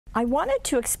I wanted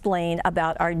to explain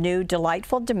about our new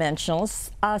Delightful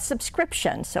Dimensionals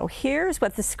subscription. So here's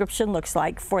what the subscription looks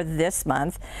like for this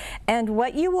month. And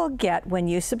what you will get when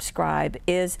you subscribe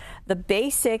is the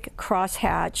basic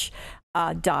Crosshatch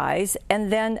dies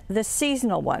and then the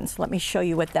seasonal ones. Let me show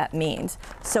you what that means.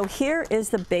 So here is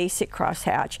the basic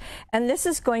Crosshatch, and this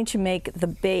is going to make the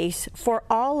base for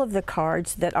all of the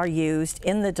cards that are used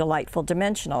in the Delightful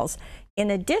Dimensionals. In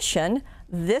addition,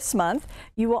 this month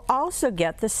you will also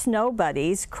get the Snow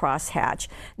Buddies Crosshatch.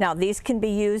 Now these can be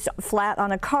used flat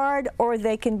on a card or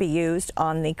they can be used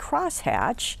on the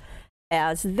Crosshatch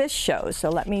as this shows. So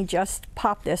let me just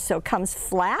pop this so it comes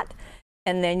flat,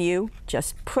 and then you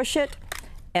just push it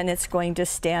and it's going to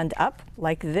stand up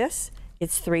like this.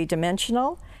 It's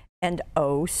three-dimensional and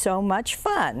oh so much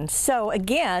fun. So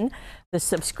again, the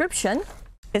subscription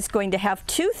is going to have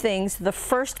two things the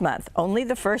first month, only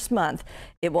the first month.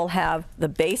 It will have the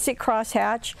basic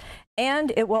Crosshatch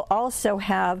and it will also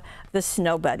have the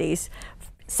Snow Buddies.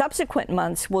 Subsequent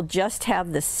months will just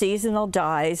have the seasonal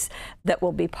dies that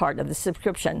will be part of the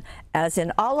subscription. As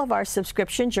in all of our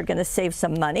subscriptions, you're going to save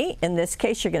some money. In this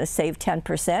case, you're going to save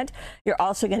 10%. You're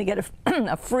also going to get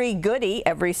a free goodie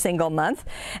every single month.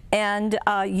 And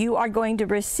you are going to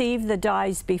receive the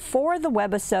dies before the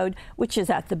webisode, which is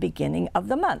at the beginning of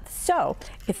the month. So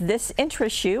if this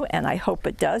interests you, and I hope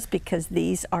it does because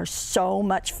these are so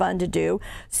much fun to do,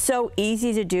 so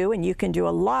easy to do, and you can do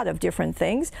a lot of different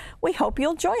things, we hope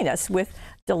you'll join us with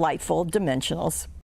Delightful Dimensionals.